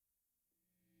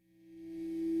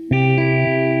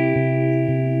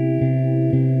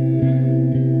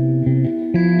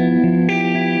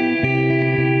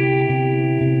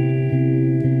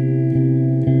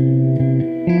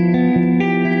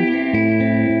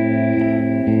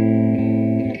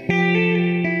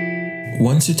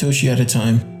One Satoshi at a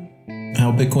time,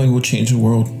 how Bitcoin will change the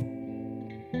world.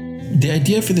 The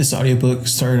idea for this audiobook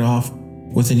started off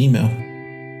with an email.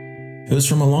 It was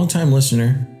from a longtime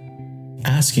listener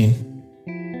asking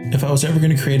if I was ever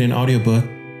going to create an audiobook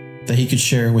that he could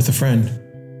share with a friend.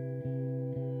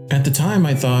 At the time,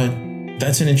 I thought,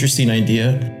 that's an interesting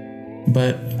idea,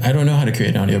 but I don't know how to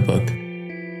create an audiobook.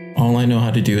 All I know how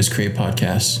to do is create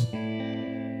podcasts.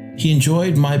 He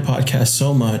enjoyed my podcast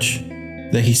so much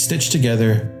that he stitched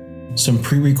together some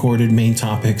pre-recorded main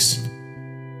topics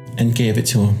and gave it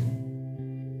to him.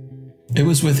 It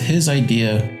was with his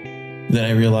idea that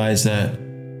I realized that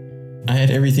I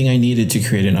had everything I needed to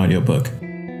create an audiobook.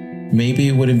 Maybe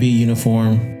it wouldn't be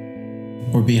uniform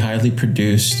or be highly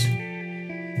produced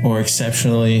or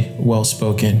exceptionally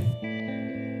well-spoken,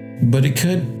 but it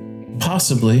could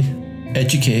possibly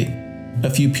educate a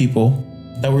few people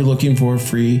that were looking for a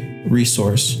free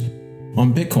resource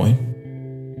on Bitcoin.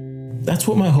 That's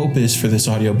what my hope is for this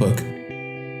audiobook,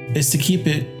 is to keep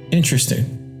it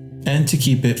interesting and to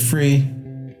keep it free,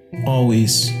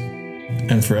 always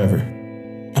and forever.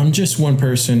 I'm just one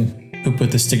person who put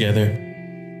this together.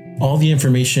 All the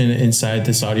information inside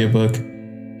this audiobook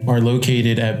are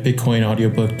located at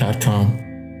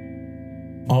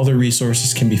bitcoinaudiobook.com. All the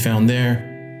resources can be found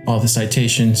there, all the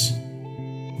citations,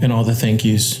 and all the thank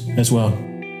yous as well.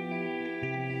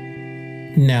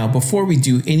 Now, before we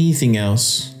do anything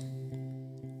else,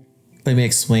 let me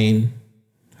explain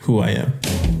who I am.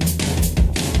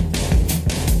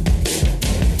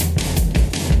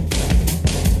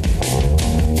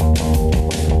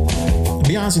 To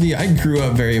be honest with you, I grew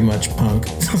up very much punk.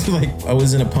 Like, I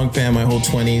was in a punk band my whole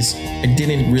 20s. I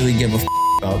didn't really give a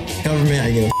about government. I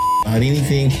didn't give a about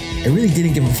anything. I really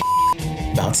didn't give a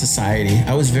about society.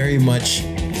 I was very much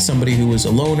somebody who was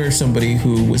a loner, somebody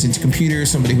who was into computers,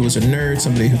 somebody who was a nerd,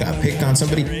 somebody who got picked on,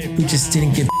 somebody who just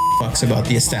didn't give fucks about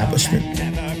the establishment.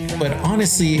 But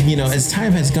honestly, as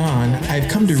time has gone, I've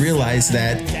come to realize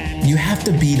that you have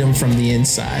to beat them from the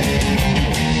inside.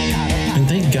 And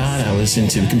thank God I was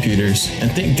into computers.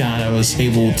 And thank God I was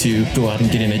able to go out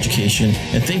and get an education.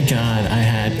 And thank God I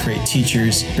had great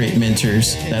teachers, great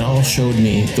mentors that all showed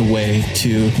me the way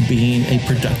to being a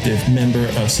productive member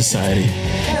of society.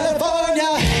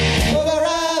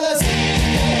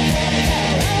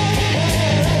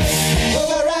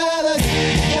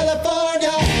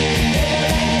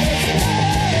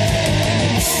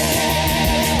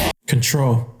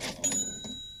 Control.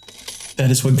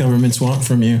 That is what governments want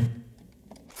from you.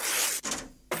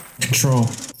 Control.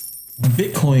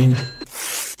 Bitcoin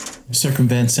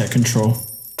circumvents that control.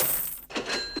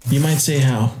 You might say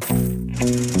how?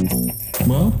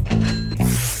 Well,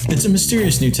 it's a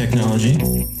mysterious new technology,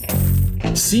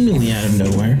 seemingly out of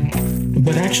nowhere,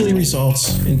 but actually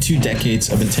results in 2 decades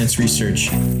of intense research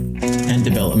and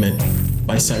development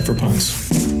by cypherpunks.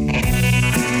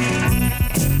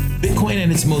 Bitcoin at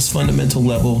its most fundamental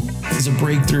level is a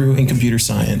breakthrough in computer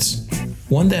science,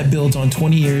 one that builds on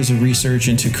 20 years of research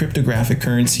into cryptographic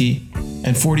currency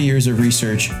and 40 years of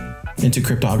research into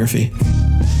cryptography.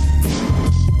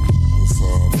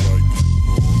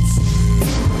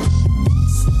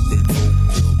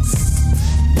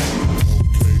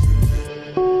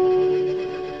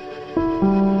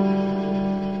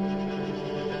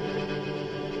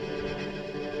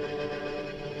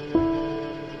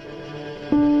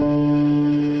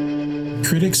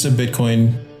 Critics of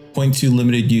Bitcoin point to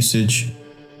limited usage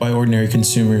by ordinary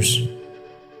consumers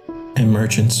and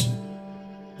merchants.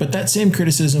 But that same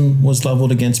criticism was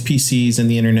leveled against PCs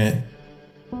and the internet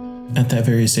at that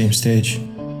very same stage.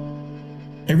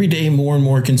 Every day, more and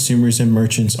more consumers and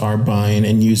merchants are buying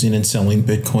and using and selling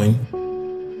Bitcoin.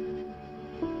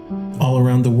 All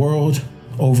around the world,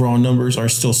 overall numbers are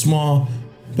still small,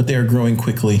 but they are growing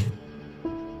quickly.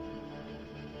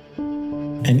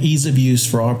 And ease of use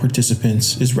for all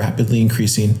participants is rapidly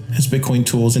increasing as Bitcoin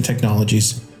tools and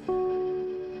technologies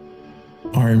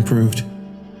are improved.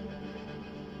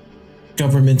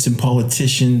 Governments and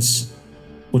politicians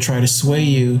will try to sway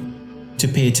you to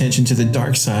pay attention to the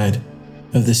dark side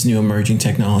of this new emerging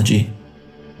technology.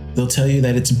 They'll tell you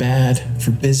that it's bad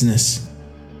for business.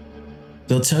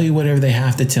 They'll tell you whatever they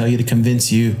have to tell you to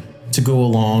convince you to go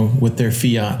along with their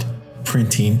fiat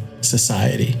printing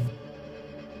society.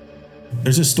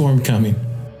 There's a storm coming,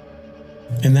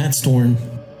 and that storm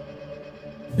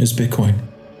is Bitcoin.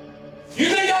 You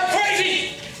think I'm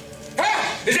crazy?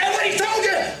 Huh? Is that what he told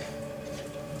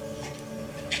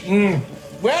you?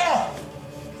 Well,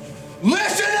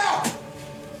 listen up!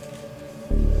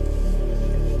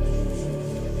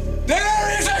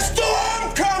 There is a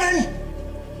storm coming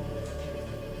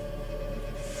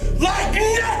like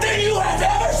nothing you have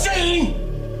ever seen,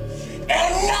 and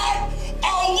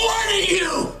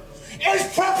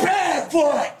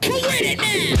for it! We're with it now!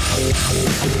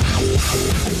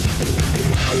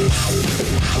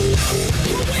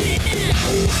 We're with it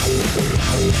now!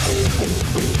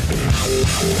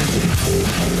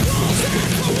 Walls are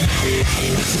parade!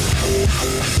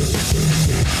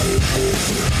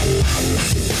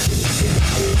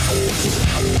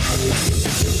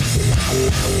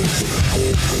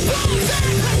 Walls are parade! Walls are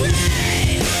parade!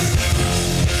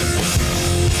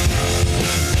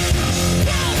 Walls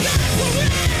are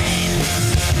parade!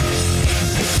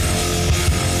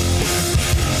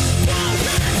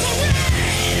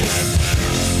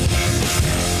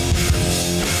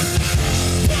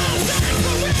 Walls are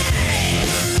parade!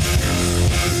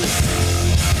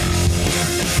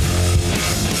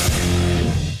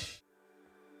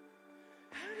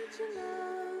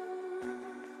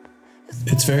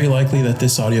 It's very likely that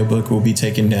this audiobook will be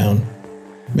taken down.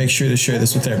 Make sure to share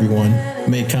this with everyone.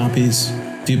 Make copies,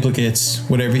 duplicates,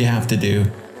 whatever you have to do,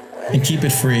 and keep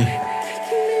it free.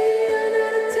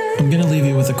 I'm going to leave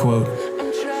you with a quote.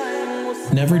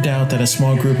 Never doubt that a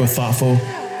small group of thoughtful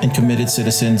and committed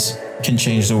citizens can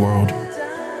change the world.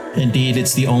 Indeed,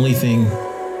 it's the only thing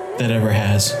that ever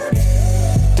has.